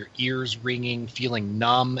paralyzed, your ears ringing, feeling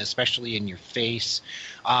numb, especially in your face.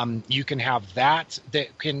 You can have that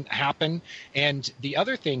can happen. And the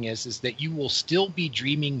other thing is that you will still be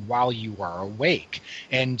dreaming while you are awake,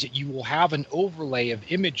 and you will have an overlay of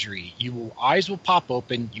imagery. Eyes will pop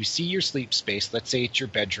open, you see your sleep space, let's say it's your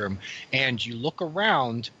bedroom, and you look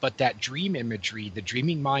around, but that dream imagery, the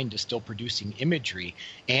dreaming mind is still producing imagery,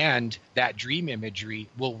 and that dream imagery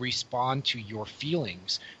will respond to your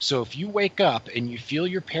feelings. So if you wake up and you feel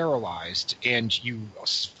you're paralyzed and you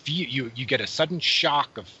get a sudden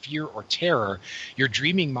shock of fear or terror, your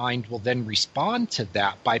dreaming mind will then respond to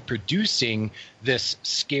that by producing this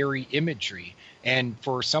scary imagery. And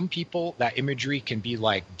for some people, that imagery can be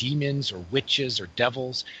like demons or witches or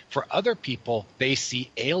devils. For other people, they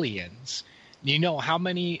see aliens. You know how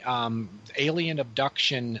many alien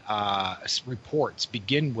abduction reports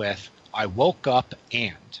begin with, I woke up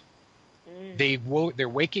and... They're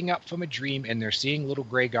waking up from a dream and they're seeing little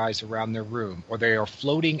gray guys around their room, or they are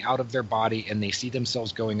floating out of their body and they see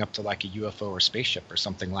themselves going up to like a UFO or spaceship or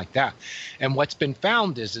something like that. And what's been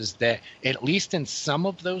found is that at least in some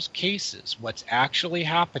of those cases, what's actually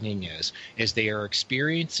happening is they are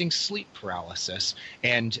experiencing sleep paralysis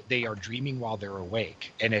and they are dreaming while they're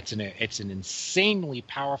awake. And it's an insanely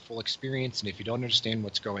powerful experience. And if you don't understand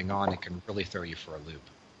what's going on, it can really throw you for a loop.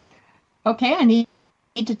 Okay, I need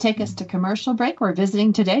to take us to commercial break. We're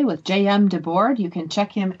visiting today with J.M. DeBord. You can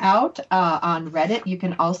check him out on Reddit. You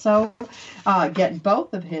can also get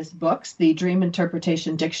both of his books, The Dream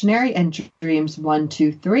Interpretation Dictionary and Dreams 1,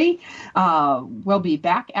 2, 3. We'll be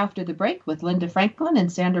back after the break with Linda Franklin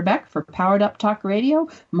and Sandra Beck for Powered Up Talk Radio.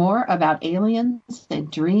 More about aliens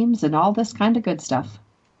and dreams and all this kind of good stuff.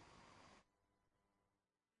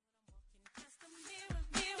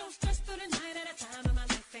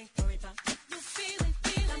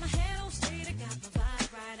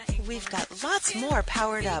 we've got lots more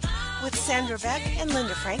Powered Up with Sandra Beck and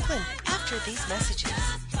Linda Franklin after these messages.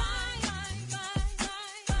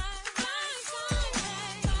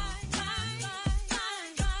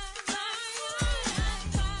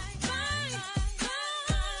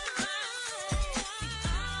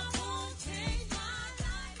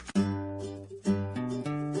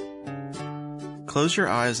 Close your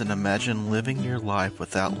eyes and imagine living your life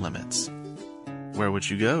without limits. Where would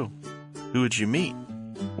you go? Who would you meet?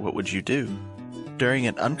 What would you do? During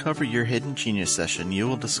an Uncover Your Hidden Genius session, you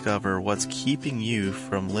will discover what's keeping you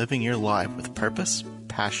from living your life with purpose,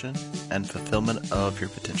 passion, and fulfillment of your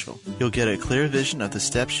potential. You'll get a clear vision of the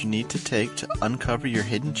steps you need to take to uncover your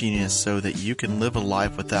hidden genius so that you can live a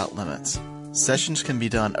life without limits. Sessions can be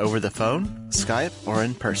done over the phone, Skype, or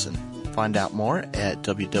in person. Find out more at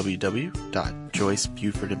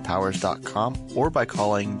www.joycebufordempowers.com or by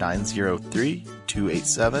calling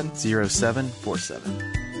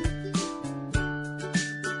 903-287-0747.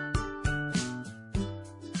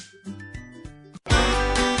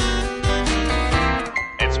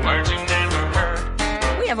 It's Merging Never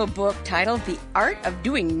Heard. We have a book titled The Art of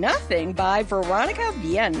Doing Nothing by Veronica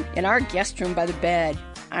Bien in our guest room by the bed.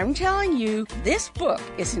 I'm telling you, this book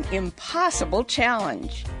is an impossible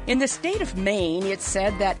challenge. In the state of Maine, it's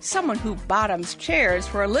said that someone who bottoms chairs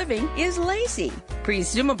for a living is lazy,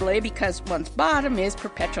 presumably because one's bottom is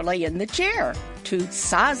perpetually in the chair. To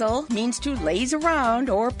sozzle means to laze around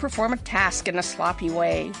or perform a task in a sloppy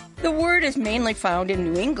way. The word is mainly found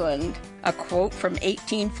in New England. A quote from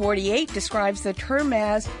 1848 describes the term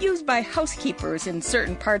as used by housekeepers in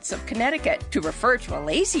certain parts of Connecticut to refer to a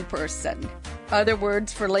lazy person. Other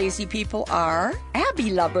words for lazy people are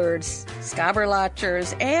abbey-lubbers,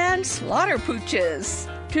 scabberlatchers, and slaughter-pooches.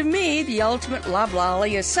 To me, the ultimate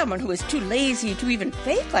loblolly is someone who is too lazy to even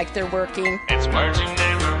fake like they're working. It's Merging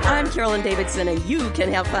Never Heard. I'm Carolyn Davidson, and you can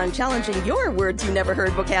have fun challenging your words you never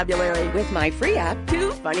heard vocabulary with my free app,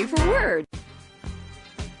 Too Funny for Words.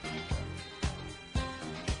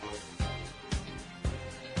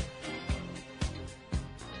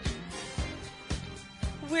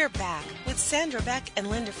 We're back with Sandra Beck and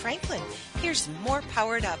Linda Franklin. Here's more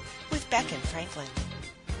Powered Up with Beck and Franklin.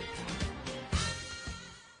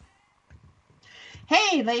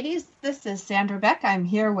 Hey, ladies, this is Sandra Beck. I'm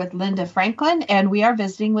here with Linda Franklin, and we are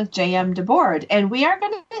visiting with J.M. DeBoard. And we are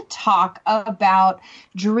going to talk about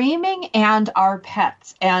dreaming and our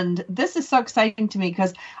pets. And this is so exciting to me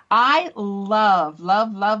because I love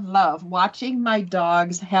watching my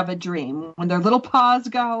dogs have a dream. When their little paws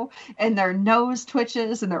go and their nose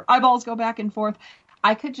twitches and their eyeballs go back and forth.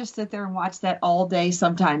 I could just sit there and watch that all day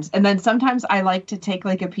sometimes. And then sometimes I like to take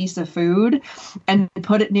like a piece of food and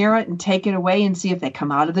put it near it and take it away and see if they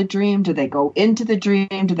come out of the dream. Do they go into the dream?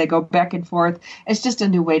 Do they go back and forth? It's just a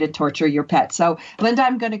new way to torture your pet. So, Linda,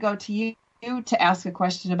 I'm going to go to you to ask a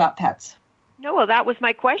question about pets. No, well, that was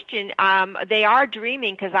my question. They are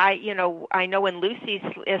dreaming because I know when Lucy's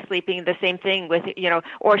sleeping, the same thing with,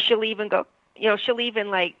 or she'll even go, she'll even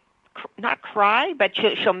like, not cry, but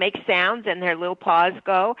she'll make sounds and her little paws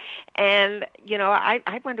go. And,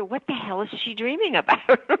 I wonder what the hell is she dreaming about?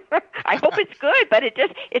 I hope it's good, but it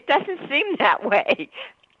doesn't seem that way.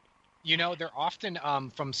 They're often,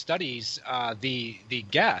 from studies, the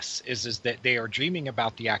guess is that they are dreaming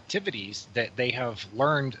about the activities that they have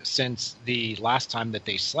learned since the last time that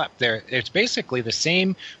they slept. It's basically the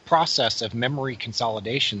same process of memory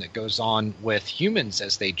consolidation that goes on with humans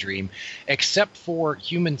as they dream, except for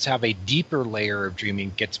humans have a deeper layer of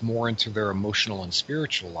dreaming, gets more into their emotional and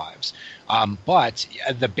spiritual lives. But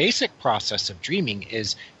the basic process of dreaming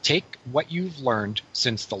is take what you've learned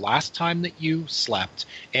since the last time that you slept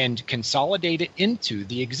and consolidate it into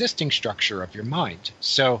the existing structure of your mind.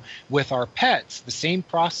 So with our pets, the same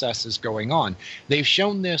process is going on. They've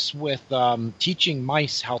shown this with teaching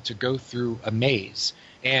mice how to go through a maze,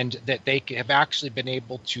 and that they have actually been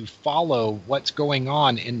able to follow what's going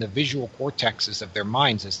on in the visual cortexes of their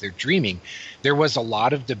minds as they're dreaming. There was a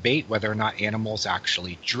lot of debate whether or not animals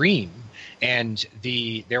actually dream. And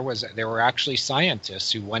there were actually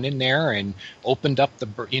scientists who went in there and opened up the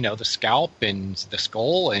scalp and the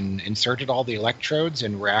skull and inserted all the electrodes,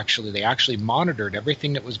 and they actually monitored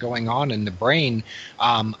everything that was going on in the brain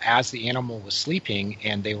as the animal was sleeping,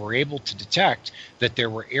 and they were able to detect that there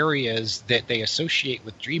were areas that they associate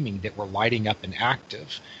with dreaming that were lighting up and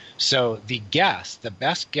active. So the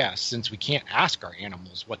best guess, since we can't ask our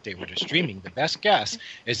animals what they were just dreaming, the best guess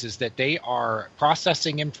is that they are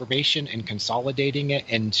processing information and consolidating it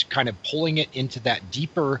and kind of pulling it into that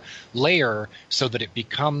deeper layer so that it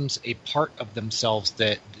becomes a part of themselves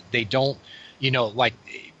that they don't,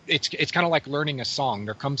 it's kind of like learning a song.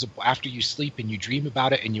 There comes after you sleep and you dream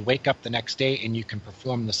about it and you wake up the next day and you can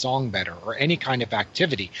perform the song better, or any kind of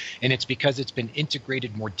activity. And it's because it's been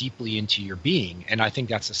integrated more deeply into your being. And I think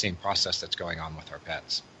that's the same process that's going on with our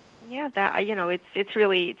pets. Yeah, that it's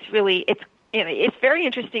really it's very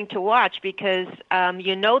interesting to watch because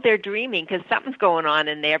they're dreaming because something's going on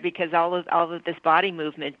in there because all of this body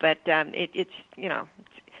movement. But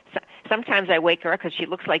sometimes I wake her up because she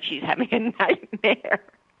looks like she's having a nightmare.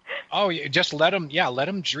 Oh, just let them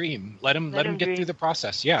dream. Let them get through the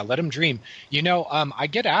process. Yeah, let them dream. I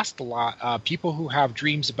get asked a lot, people who have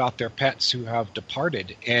dreams about their pets who have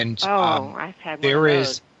departed. And I've had there one of those.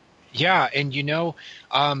 is. Yeah, and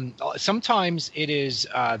sometimes it is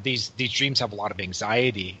these dreams have a lot of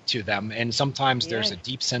anxiety to them, and sometimes there's a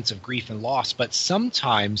deep sense of grief and loss. But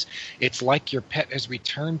sometimes it's like your pet has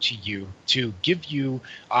returned to you to give you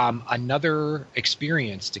another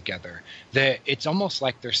experience together. That it's almost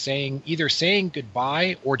like they're either saying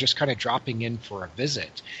goodbye or just kind of dropping in for a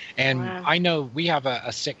visit. And wow. I know we have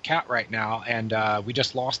a sick cat right now, and we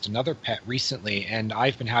just lost another pet recently, and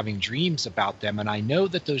I've been having dreams about them, and I know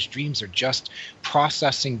that those dreams are just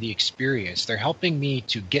processing the experience. They're helping me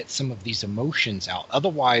to get some of these emotions out.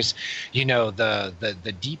 Otherwise,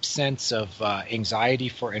 the deep sense of anxiety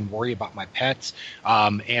for and worry about my pets,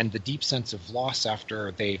 and the deep sense of loss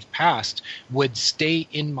after they've passed would stay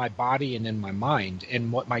in my body and in my mind.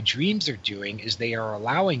 And what my dreams are doing is they are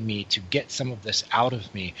allowing me to get some of this out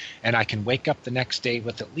of me, and I can wake up the next day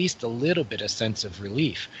with at least a little bit of sense of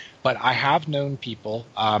relief. But I have known people,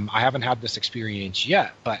 I haven't had this experience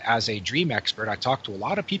yet, but as a dream expert, I talk to a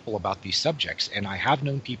lot of people about these subjects, and I have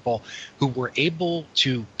known people who were able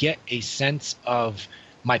to get a sense of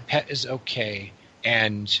my pet is okay,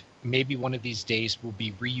 and maybe one of these days will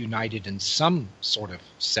be reunited in some sort of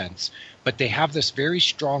sense, but they have this very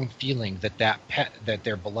strong feeling that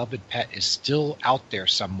their beloved pet is still out there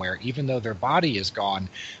somewhere, even though their body is gone,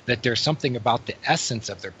 that there's something about the essence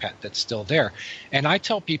of their pet that's still there. And I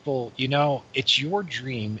tell people, it's your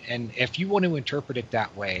dream, and if you want to interpret it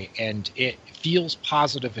that way and it feels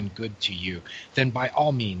positive and good to you, then by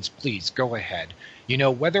all means, please go ahead.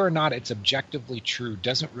 Whether or not it's objectively true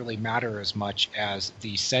doesn't really matter as much as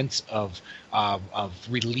the sense of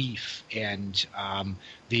relief and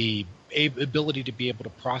the ability to be able to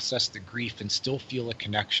process the grief and still feel a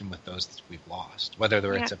connection with those that we've lost,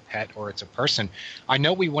 whether it's a pet or it's a person. I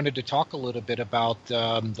know we wanted to talk a little bit about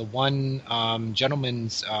the one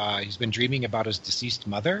gentleman's, he's been dreaming about his deceased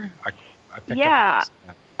mother. I picked up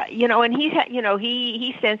and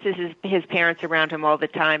he senses his parents around him all the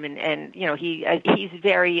time, and he's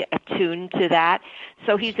very attuned to that.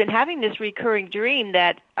 So he's been having this recurring dream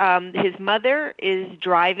that his mother is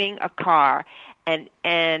driving a car, and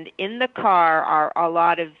in the car are a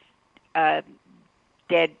lot of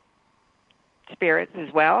dead spirits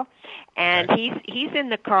as well. And he's in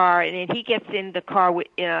the car, and he gets in the car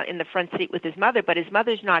in the front seat with his mother, but his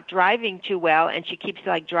mother's not driving too well, and she keeps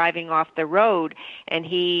driving off the road. And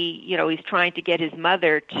he's trying to get his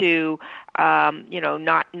mother to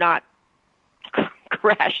not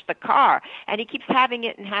crash the car, and he keeps having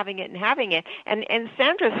it. And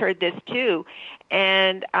Sandra's heard this too,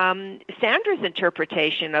 and Sandra's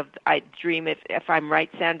interpretation of I dream, if I'm right,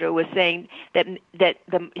 Sandra, was saying that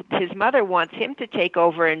his mother wants him to take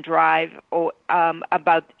over and drive,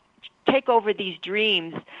 take over these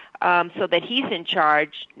dreams, so that he's in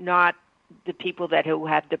charge, not the people who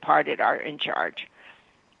have departed are in charge.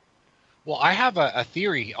 Well, I have a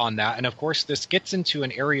theory on that, and of course this gets into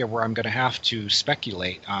an area where I'm going to have to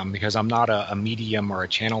speculate because I'm not a medium or a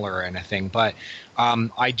channeler or anything, but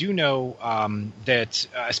I do know that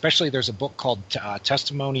especially there's a book called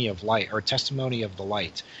Testimony of Light, or Testimony of the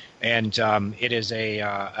Light, and it is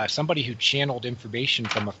somebody who channeled information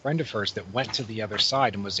from a friend of hers that went to the other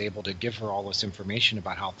side and was able to give her all this information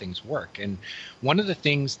about how things work. And one of the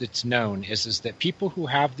things that's known is that people who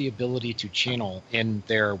have the ability to channel in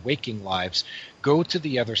their waking lives go to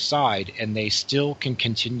the other side, and they still can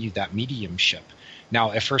continue that mediumship.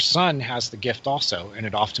 Now, if her son has the gift also, and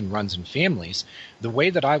it often runs in families, the way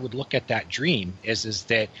that I would look at that dream is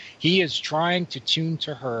that he is trying to tune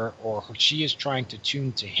to her, or she is trying to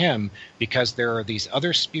tune to him, because there are these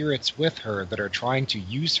other spirits with her that are trying to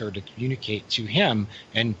use her to communicate to him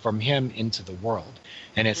and from him into the world.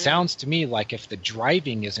 And it sounds to me like if the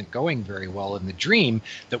driving isn't going very well in the dream,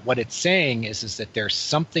 that what it's saying is that there's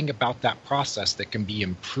something about that process that can be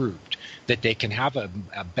improved, that they can have a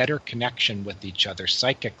better connection with each other, together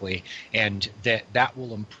psychically, and that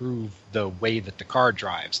will improve the way that the car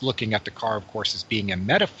drives. Looking at the car, of course, as being a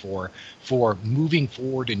metaphor for moving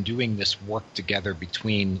forward and doing this work together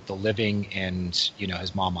between the living and, you know,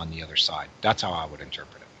 his mom on the other side. That's how I would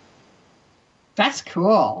interpret it. That's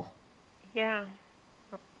cool. Yeah.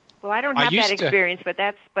 Well, I don't have that experience, but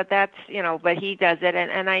that's you know, but he does it,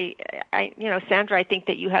 and I you know, Sandra, I think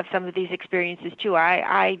that you have some of these experiences too.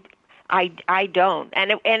 I don't,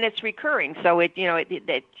 and it's recurring, so it's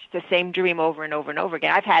the same dream over and over and over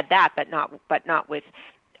again. I've had that, but not with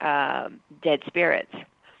dead spirits.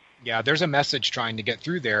 Yeah, there's a message trying to get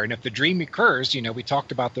through there, and if the dream occurs, you know, we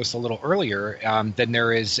talked about this a little earlier, then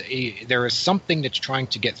there is something that's trying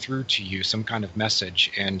to get through to you, some kind of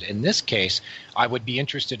message. And in this case, I would be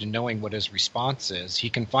interested in knowing what his response is.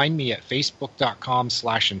 He can find me at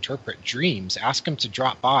facebook.com/interpretdreams. Ask him to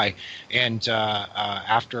drop by, and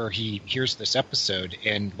after he hears this episode,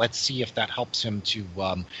 and let's see if that helps him to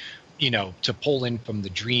to pull in from the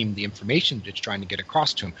dream the information that it's trying to get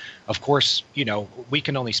across to him. Of course, you know, we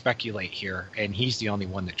can only speculate here, and he's the only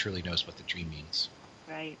one that truly knows what the dream means.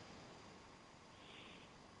 Right.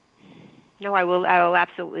 No, I will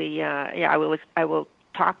absolutely, I will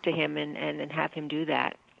talk to him and have him do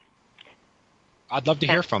that. I'd love to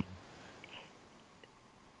hear from him.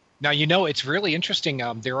 Now, you know, it's really interesting.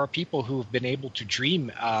 There are people who have been able to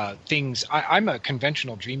dream things. I'm a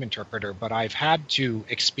conventional dream interpreter, but I've had to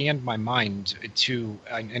expand my mind to,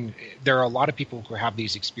 and there are a lot of people who have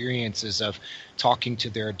these experiences of talking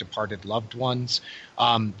to their departed loved ones.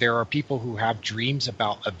 There are people who have dreams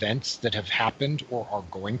about events that have happened or are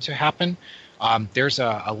going to happen. There's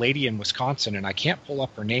a lady in Wisconsin, and I can't pull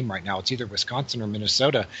up her name right now. It's either Wisconsin or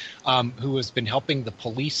Minnesota, who has been helping the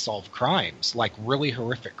police solve crimes, like really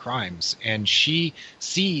horrific crimes. And she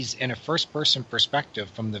sees in a first-person perspective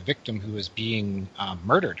from the victim who is being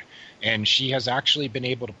murdered. And she has actually been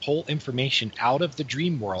able to pull information out of the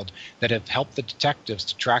dream world that have helped the detectives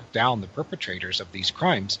to track down the perpetrators of these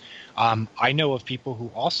crimes. I know of people who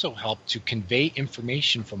also help to convey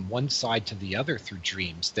information from one side to the other through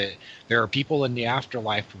dreams. That there are people in the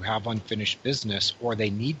afterlife who have unfinished business, or they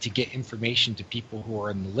need to get information to people who are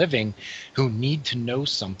in the living who need to know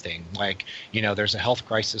something. Like, you know, there's a health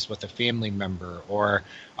crisis with a family member, or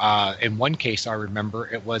in one case I remember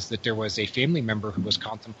it was that there was a family member who was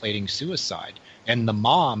contemplating suicide, and the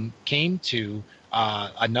mom came to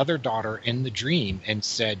another daughter in the dream and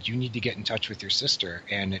said, you need to get in touch with your sister.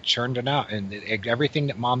 And it turned out, and everything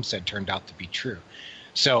that mom said turned out to be true.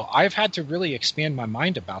 So I've had to really expand my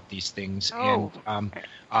mind about these things and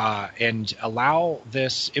allow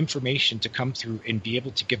this information to come through and be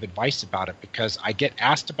able to give advice about it, because I get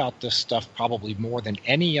asked about this stuff probably more than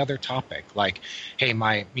any other topic. Like, hey,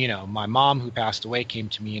 my mom who passed away came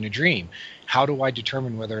to me in a dream. How do I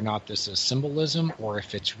determine whether or not this is symbolism or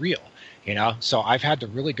if it's real? You know, so I've had to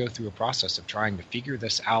really go through a process of trying to figure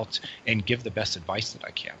this out and give the best advice that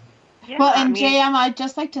I can. Yeah, well, and JM, I'd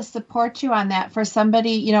just like to support you on that. For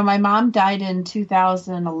somebody, you know, my mom died in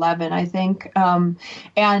 2011, I think,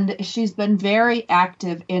 and she's been very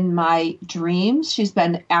active in my dreams. She's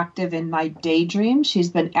been active in my daydreams.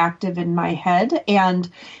 She's been active in my head. And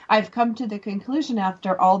I've come to the conclusion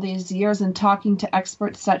after all these years and talking to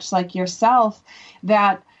experts such like yourself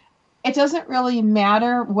that it doesn't really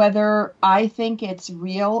matter whether I think it's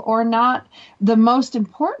real or not. The most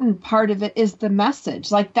important part of it is the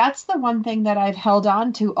message. Like, that's the one thing that I've held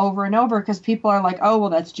on to over and over, because people are like, oh, well,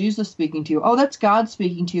 that's Jesus speaking to you. Oh, that's God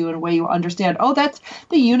speaking to you in a way you understand. Oh, that's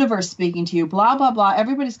the universe speaking to you, blah, blah, blah.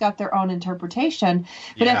 Everybody's got their own interpretation.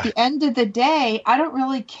 But at the end of the day, I don't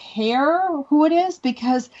really care who it is,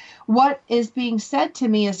 because what is being said to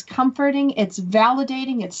me is comforting, it's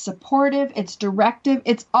validating, it's supportive, it's directive.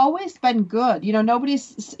 It's always been good. You know,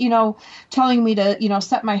 nobody's, you know, telling me to, you know,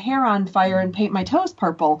 set my hair on fire and paint my toes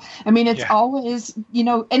purple. I mean, it's always, you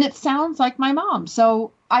know, and it sounds like my mom.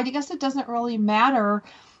 So I guess it doesn't really matter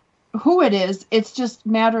who it is. It just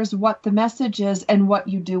matters what the message is and what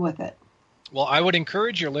you do with it. Well, I would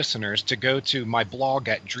encourage your listeners to go to my blog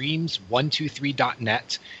at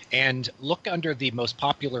dreams123.net and look under the most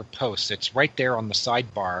popular posts. It's right there on the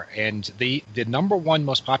sidebar. And the number one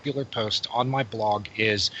most popular post on my blog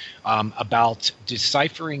is about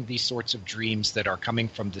deciphering these sorts of dreams that are coming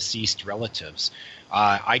from deceased relatives.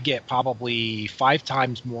 I get probably 5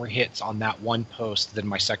 times more hits on that one post than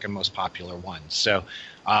my second most popular one. So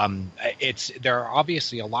there are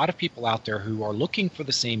obviously a lot of people out there who are looking for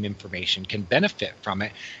the same information, can benefit from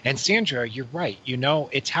it. And Sandra, you're right.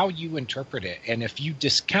 It's how you interpret it. And if you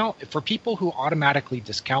for people who automatically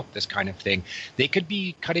discount this kind of thing, they could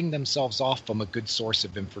be cutting themselves off from a good source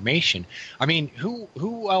of information. I mean,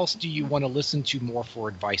 who else do you want to listen to more for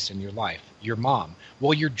advice in your life? Your mom.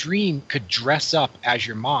 Well, your dream could dress up as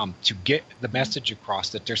your mom to get the message across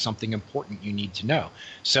that there's something important you need to know.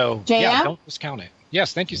 So, yeah, don't discount it.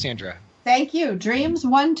 Yes, thank you, Sandra. Thank you.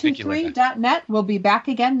 Dreams123.net. We'll be back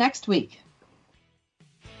again next week.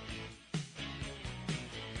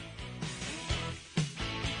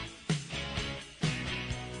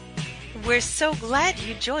 We're so glad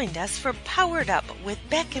you joined us for Powered Up with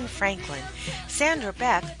Beck and Franklin. Sandra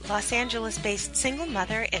Beck, Los Angeles-based single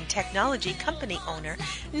mother and technology company owner,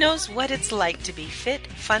 knows what it's like to be fit,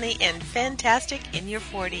 funny, and fantastic in your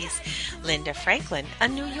 40s. Linda Franklin, a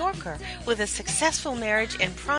New Yorker with a successful marriage and